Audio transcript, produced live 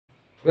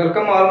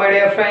Welcome all my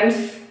dear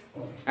friends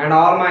and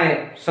all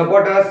my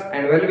supporters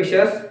and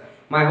well-wishers.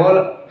 My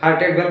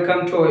whole-hearted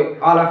welcome to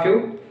all of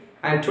you.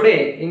 And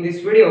today in this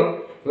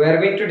video we are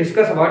going to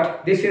discuss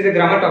about this is a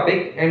grammar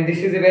topic, and this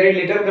is a very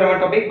little grammar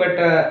topic, but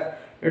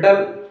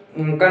little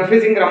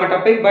confusing grammar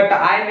topic. But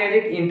I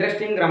made it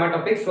interesting grammar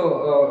topic,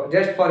 so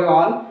just for you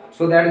all.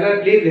 So that is why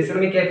please listen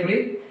me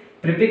carefully.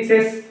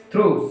 Prefixes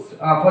through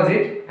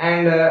opposite,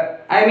 and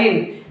I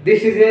mean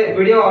this is a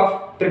video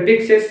of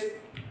prefixes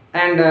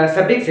and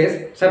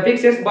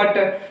suffixes, but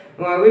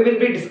we will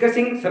be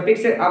discussing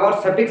suffixes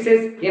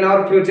in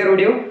our future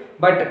video,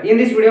 but in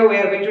this video we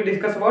are going to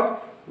discuss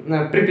about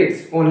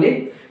prefix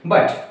only.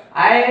 But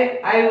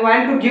I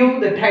want to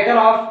give the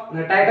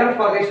title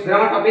for this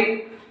grammar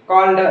topic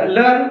called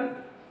learn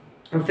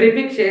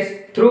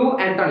prefixes through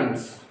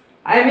antonyms.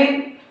 I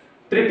mean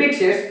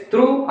prefixes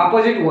through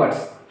opposite words.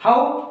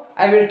 How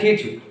I will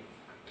teach you.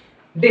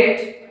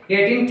 Date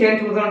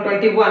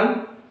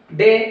 18/10/2021,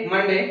 day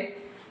Monday,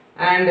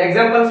 and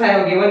examples I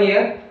have given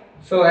here.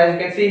 So as you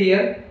can see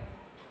here,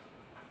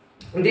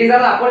 these are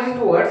the opposite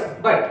words,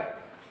 but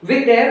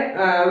with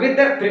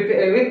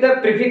the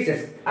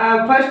prefixes.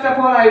 First of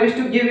all, I wish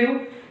to give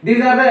you,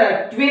 these are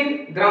the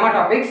twin grammar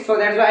topics, so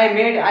that's why I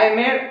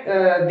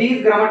made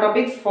these grammar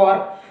topics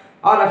for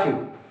all of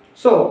you.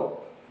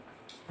 So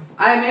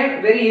I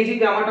made very easy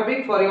grammar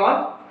topic for you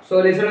all, so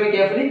listen to me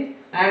carefully,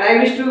 and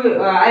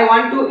I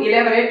want to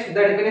elaborate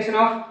the definition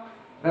of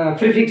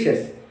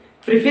prefixes.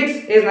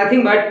 Prefix is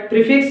nothing but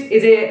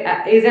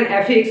is an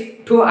affix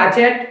to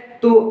attach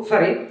to.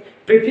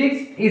 Prefix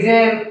is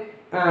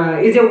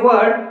a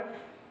word.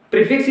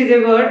 Prefix is a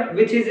word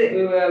which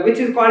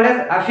is called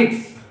as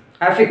affix.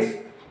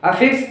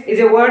 Affix is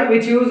a word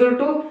which used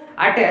to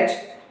attach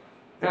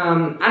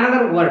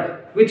another word,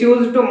 which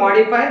used to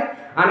modify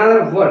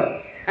another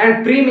word.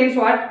 And pre means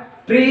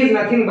what? Pre is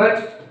nothing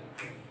but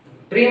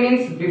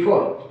means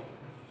before.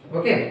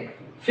 Okay.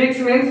 Fix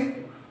means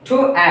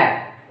to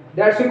add.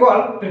 That's we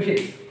call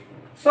prefix.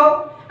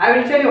 So I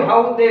will tell you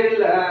how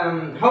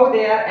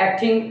they are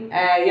acting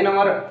in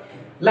our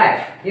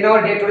life, in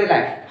our day-to-day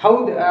life.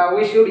 How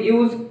we should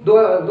use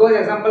those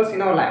examples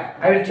in our life.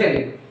 I will tell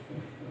you.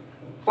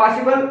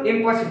 Possible,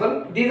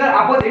 impossible. These are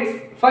opposites.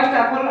 First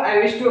of all, I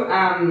wish to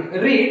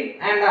read,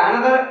 and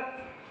another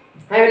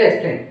I will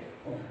explain.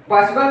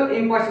 Possible,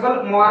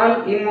 impossible,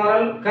 moral,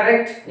 immoral,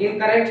 correct,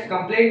 incorrect,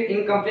 complete,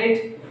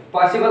 incomplete.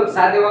 Possible,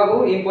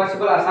 sadhyavagu,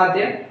 impossible,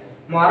 asadhya.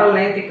 Moral,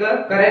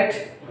 naitika, correct,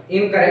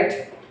 incorrect,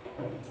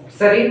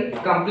 sari,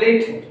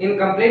 complete,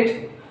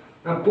 incomplete,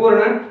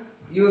 purna,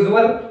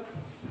 usual,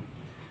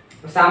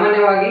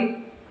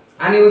 samanyavagi,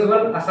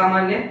 unusual,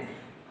 asamanya,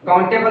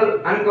 countable,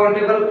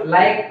 uncountable,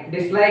 like,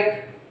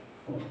 dislike,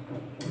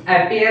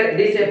 appear,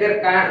 disappear,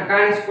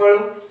 ಕಾಣಿಸಿಕೊಳ್ಳು,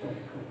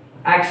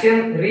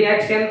 action,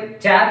 reaction,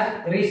 charge,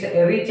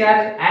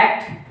 recharge,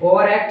 act,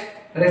 overact,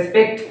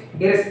 respect,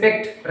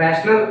 irrespect,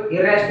 rational,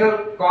 irrational,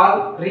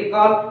 call,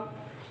 recall,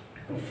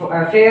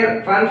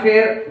 fair,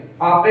 funfair,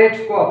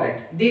 operate, cooperate.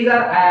 These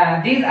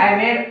I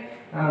made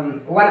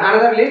one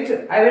another list.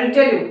 I will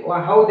tell you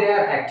how they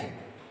are acting.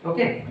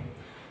 Okay.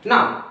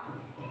 Now,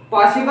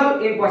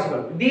 possible,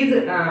 impossible. These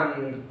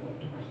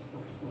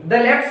the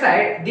left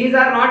side. These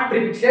are not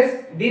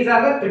prefixes. These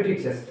are the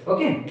prefixes.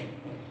 Okay.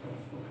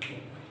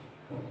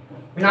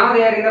 Now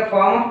they are in the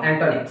form of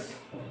antonyms.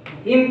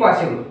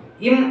 Impossible.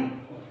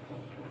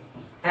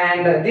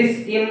 And this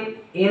in,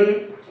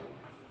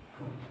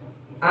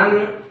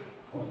 un,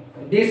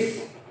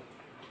 this,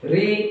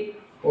 re,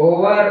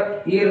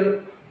 over,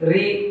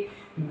 re.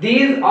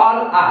 These all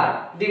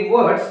are the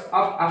words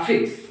of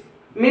affix,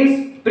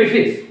 means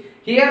prefix.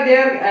 Here they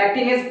are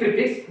acting as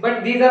prefix,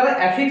 but these are the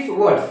affix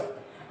words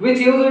which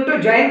used to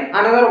join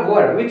another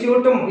word, which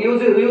used to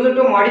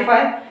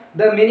modify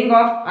the meaning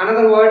of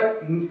another word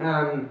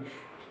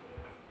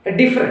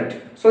different.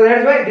 So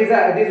that's why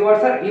these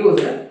words are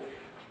used.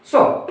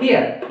 So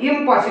here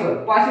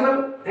impossible,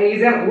 possible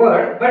is a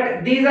word,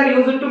 but these are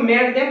used to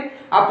make them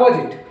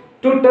opposite,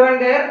 to turn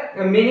their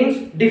meanings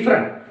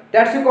different.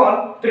 That's you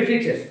call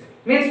prefixes.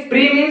 Means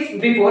pre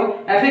means before,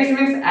 affix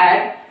means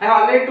add. I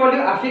have already told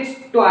you affix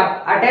to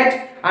attach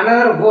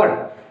another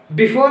word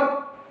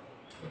before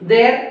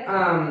their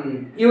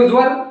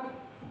usual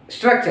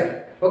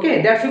structure.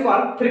 Okay, that's you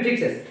call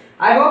prefixes.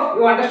 I hope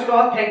you understood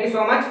all. Thank you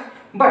so much.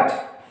 But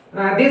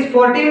these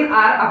 14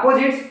 are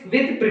opposites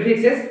with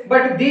prefixes,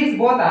 but these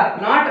both are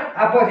not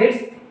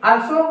opposites.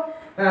 Also,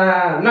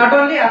 not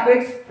only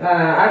affix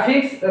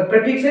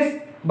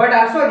prefixes, but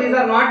also these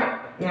are not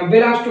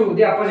belongs to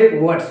the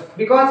opposite words,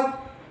 because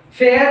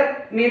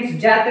fair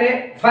means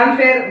jatre,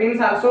 funfair means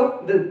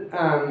also the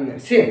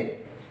same.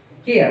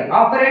 Here,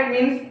 operate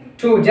means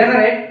to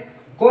generate,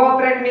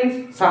 cooperate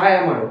means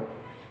sahaya madu.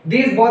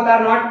 These both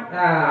are not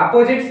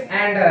opposites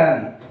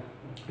and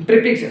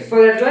prefixes.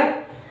 So that's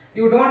why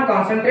you don't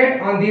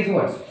concentrate on these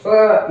words. So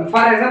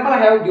for example, I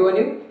have given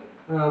you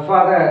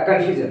for the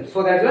confusion.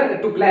 So that's why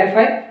to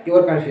clarify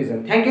your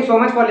confusion. Thank you so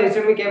much for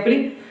listening me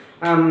carefully.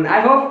 I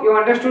hope you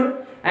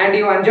understood and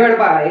you enjoyed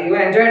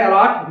a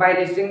lot by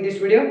listening this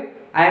video.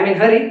 I am in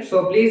hurry,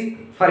 so please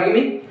forgive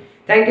me.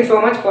 Thank you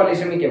so much for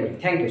listening me carefully.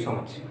 Thank you so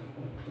much.